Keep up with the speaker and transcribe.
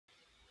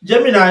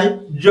Gemini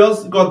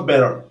just got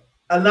better,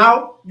 and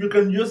now you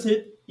can use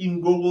it in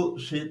Google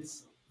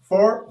Sheets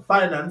for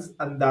finance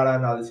and data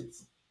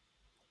analysis.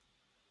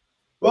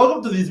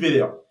 Welcome to this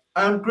video.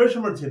 I am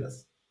Christian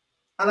Martinez,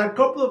 and a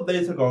couple of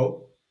days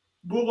ago,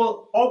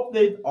 Google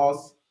updated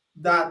us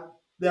that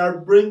they are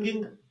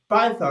bringing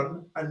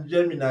Python and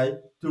Gemini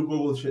to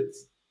Google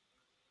Sheets.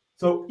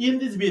 So in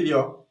this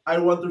video, I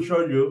want to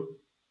show you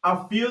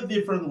a few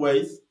different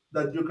ways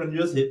that you can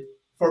use it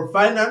for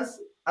finance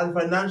and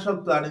financial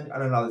planning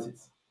and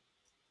analysis.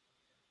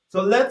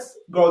 So let's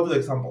go to the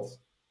examples.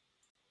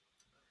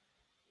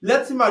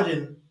 Let's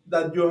imagine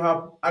that you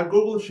have a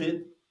Google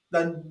Sheet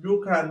that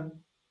you can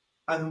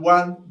and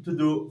want to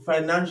do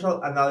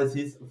financial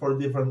analysis for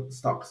different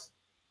stocks.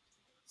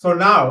 So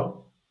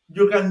now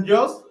you can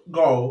just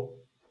go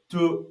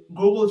to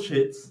Google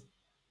Sheets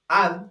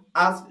and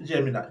ask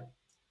Gemini.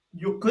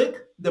 You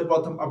click the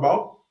button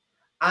above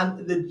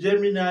and the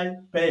Gemini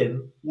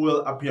pane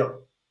will appear.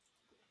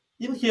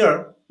 In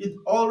here, it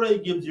already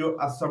gives you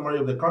a summary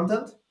of the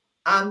content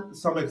and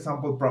some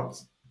example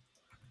prompts.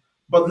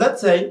 But let's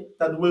say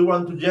that we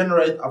want to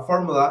generate a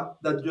formula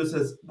that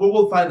uses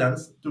Google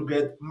Finance to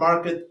get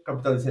market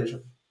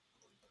capitalization.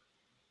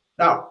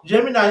 Now,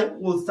 Gemini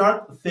will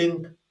start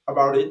think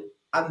about it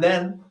and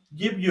then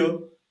give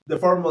you the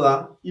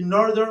formula in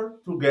order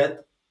to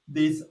get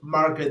this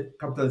market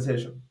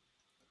capitalization.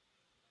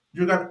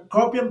 You can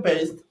copy and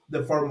paste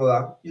the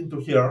formula into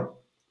here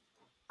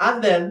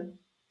and then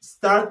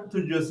start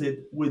to use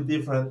it with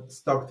different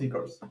stock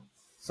tickers.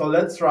 So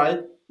let's try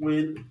it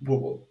with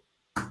Google.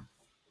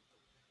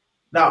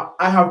 Now,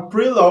 I have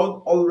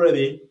preloaded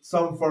already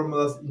some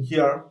formulas in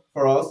here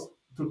for us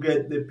to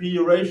get the PE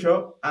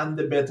ratio and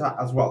the beta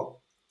as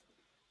well,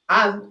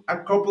 and a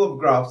couple of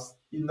graphs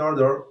in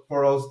order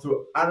for us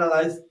to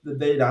analyze the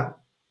data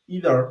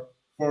either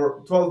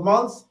for 12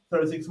 months,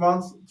 36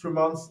 months, 3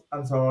 months,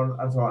 and so on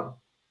and so on.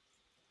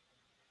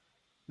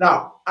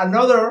 Now,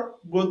 another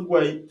good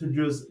way to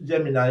use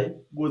Gemini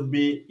would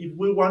be if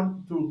we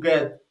want to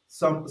get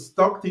some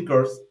stock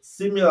tickers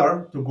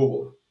similar to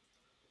Google.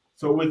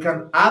 So we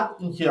can add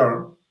in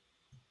here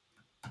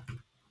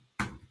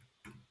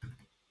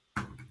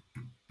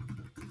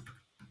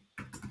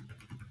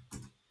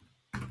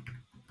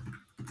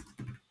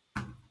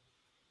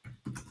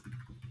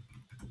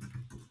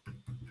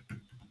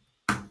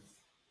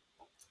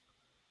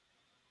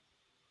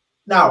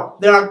Now,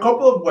 there are a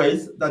couple of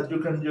ways that you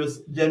can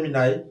use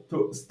Gemini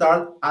to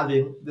start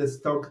adding the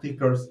stock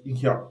tickers in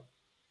here.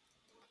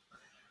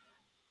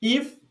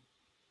 If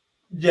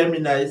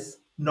Gemini's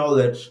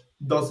knowledge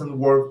doesn't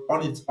work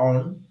on its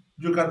own,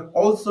 you can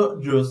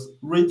also use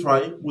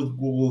retry with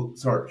Google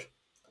search.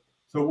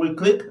 So we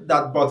click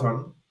that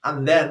button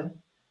and then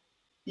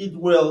it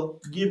will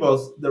give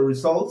us the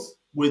results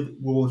with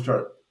Google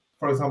search.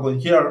 For example, in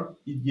here,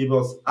 it gives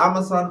us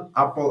Amazon,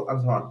 Apple,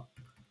 and so on.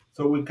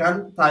 So we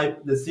can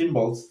type the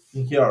symbols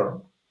in here.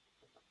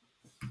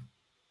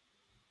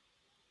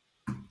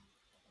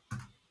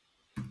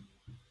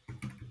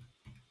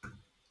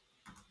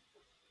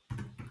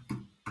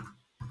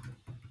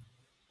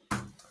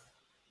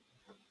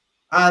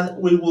 And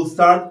we will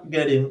start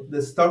getting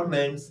the stock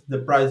names, the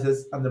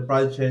prices, and the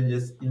price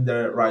changes in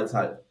the right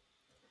side.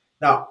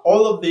 Now,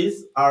 all of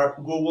these are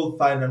Google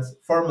Finance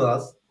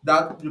formulas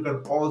that you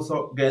can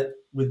also get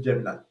with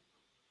Gemini.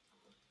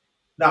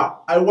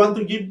 Now, I want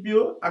to give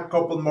you a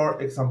couple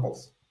more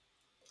examples.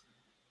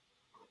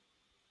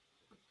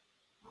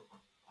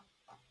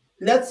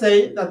 Let's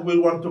say that we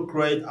want to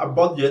create a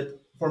budget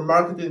for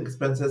marketing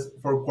expenses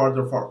for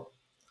quarter 4.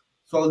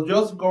 So I'll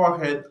just go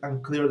ahead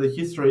and clear the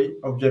history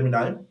of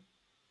Gemini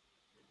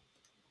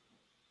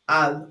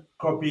and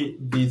copy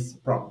this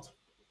prompt.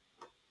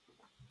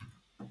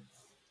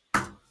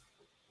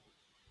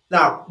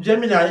 Now,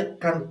 Gemini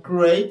can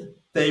create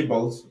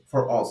tables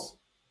for us.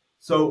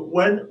 So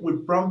when we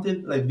prompt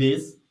it like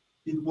this,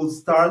 it will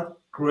start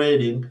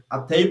creating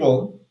a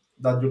table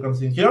that you can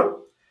see here.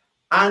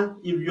 And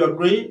if you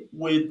agree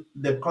with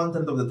the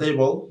content of the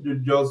table, you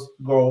just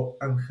go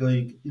and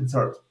click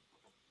insert.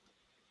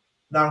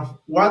 Now,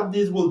 what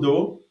this will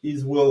do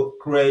is will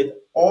create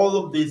all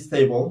of this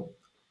table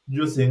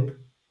using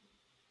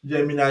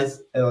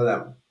Gemini's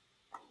LLM.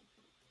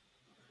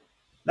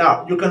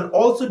 Now, you can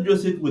also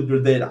use it with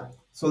your data.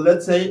 So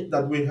let's say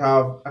that we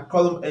have a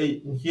column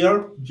A in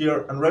here,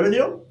 year and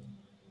revenue,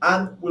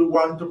 and we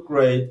want to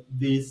create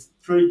this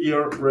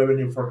 3-year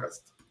revenue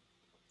forecast.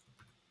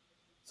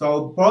 So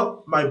I'll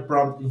put my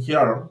prompt in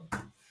here,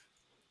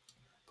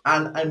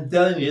 and I'm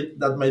telling it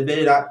that my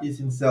data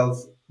is in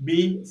cells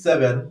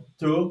B7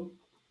 to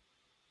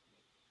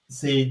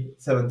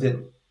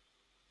C17.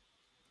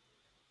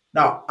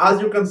 Now, as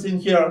you can see in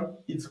here,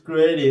 it's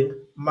creating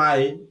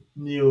my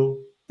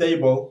new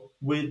table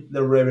with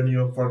the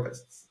revenue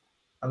forecasts.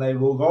 And I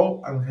will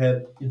go and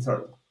hit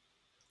insert.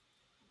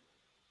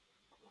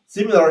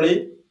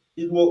 Similarly,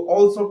 it will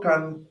also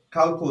can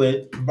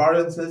calculate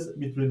variances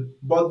between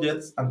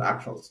budgets and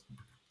actuals.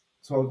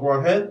 So I'll go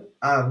ahead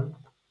and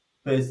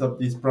paste up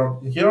this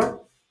prompt in here.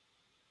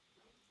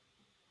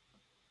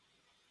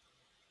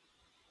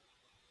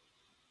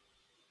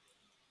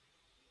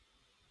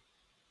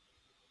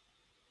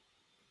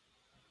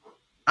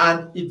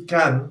 and it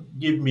can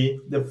give me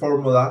the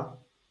formula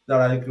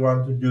that I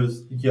want to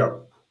use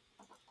here.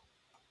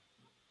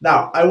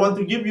 Now, I want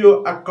to give you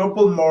a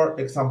couple more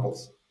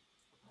examples.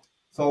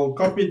 So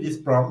copy this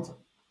prompt,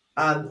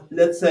 and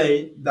let's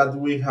say that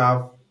we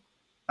have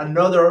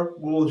another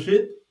Google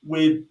Sheet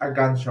with a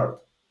Gantt chart.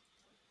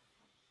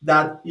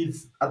 That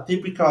is a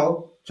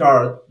typical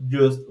chart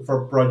used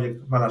for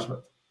project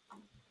management.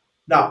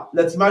 Now,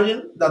 let's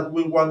imagine that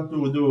we want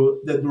to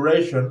do the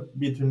duration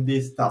between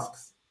these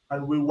tasks,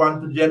 and we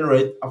want to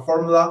generate a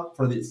formula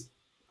for this.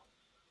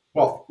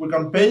 Well, we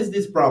can paste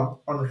this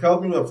prompt on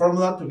help me with a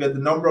formula to get the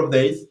number of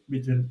days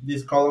between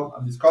this column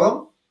and this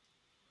column,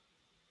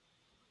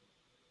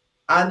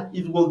 and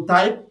it will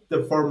type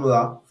the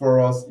formula for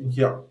us in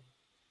here.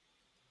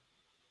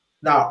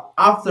 Now,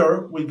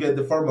 after we get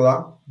the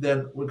formula,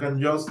 then we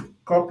can just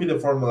copy the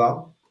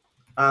formula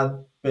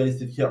and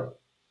paste it here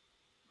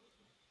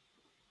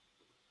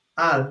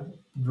and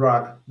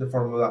drag the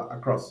formula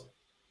across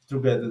to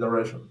get the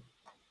duration.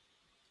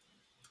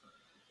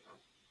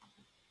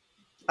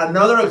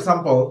 Another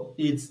example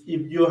is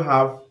if you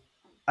have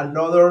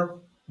another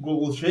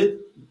Google Sheet,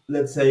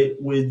 let's say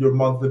with your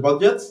monthly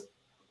budgets,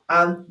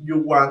 and you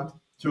want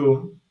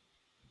to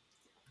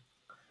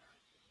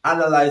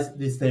analyze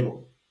this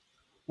table.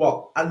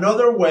 Well,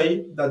 another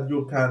way that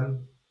you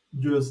can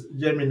use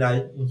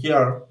Gemini in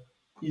here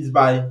is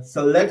by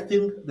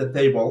selecting the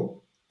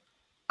table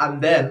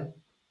and then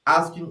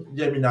asking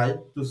Gemini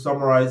to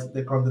summarize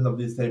the content of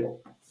this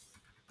table.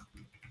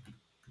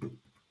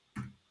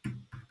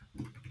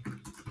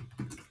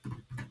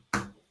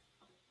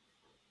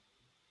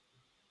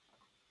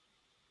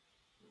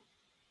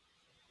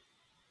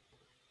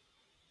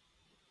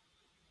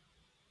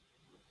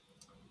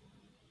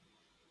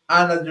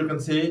 And as you can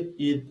see,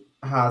 it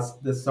has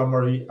the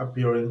summary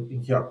appearing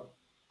in here.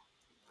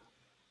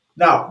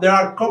 Now, there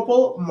are a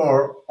couple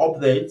more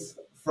updates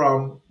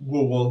from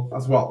Google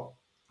as well.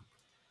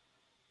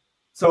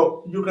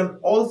 So you can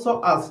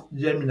also ask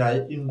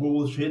Gemini in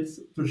Google Sheets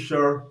to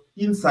share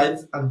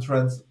insights and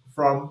trends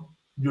from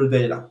your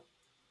data.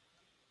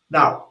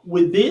 Now,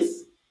 with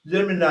this,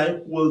 Gemini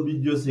will be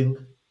using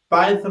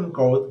Python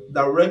code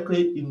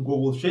directly in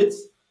Google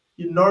Sheets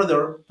in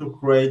order to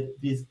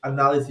create this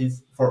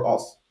analysis for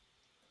us.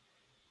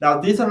 Now,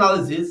 this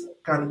analysis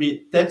can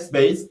be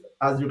text-based,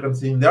 as you can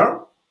see in there,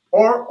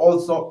 or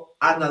also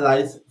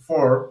analyze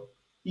for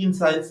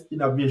insights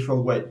in a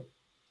visual way.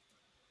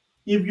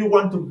 If you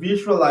want to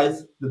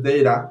visualize the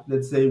data,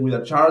 let's say with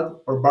a chart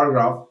or bar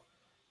graph,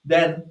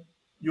 then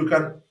you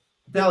can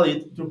tell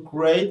it to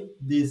create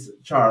this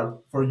chart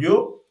for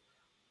you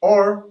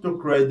or to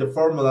create the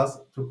formulas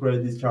to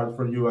create this chart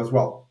for you as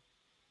well.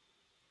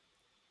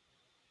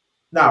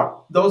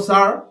 Now, those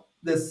are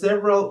the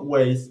several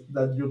ways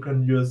that you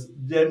can use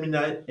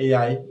Gemini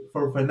AI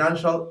for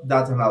financial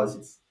data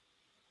analysis.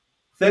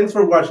 Thanks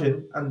for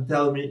watching, and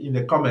tell me in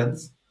the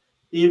comments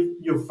if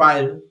you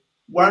find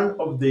one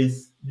of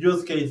these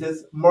use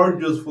cases more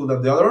useful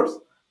than the others,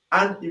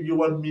 and if you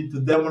want me to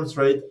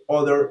demonstrate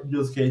other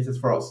use cases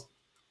for us.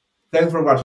 Thanks for watching.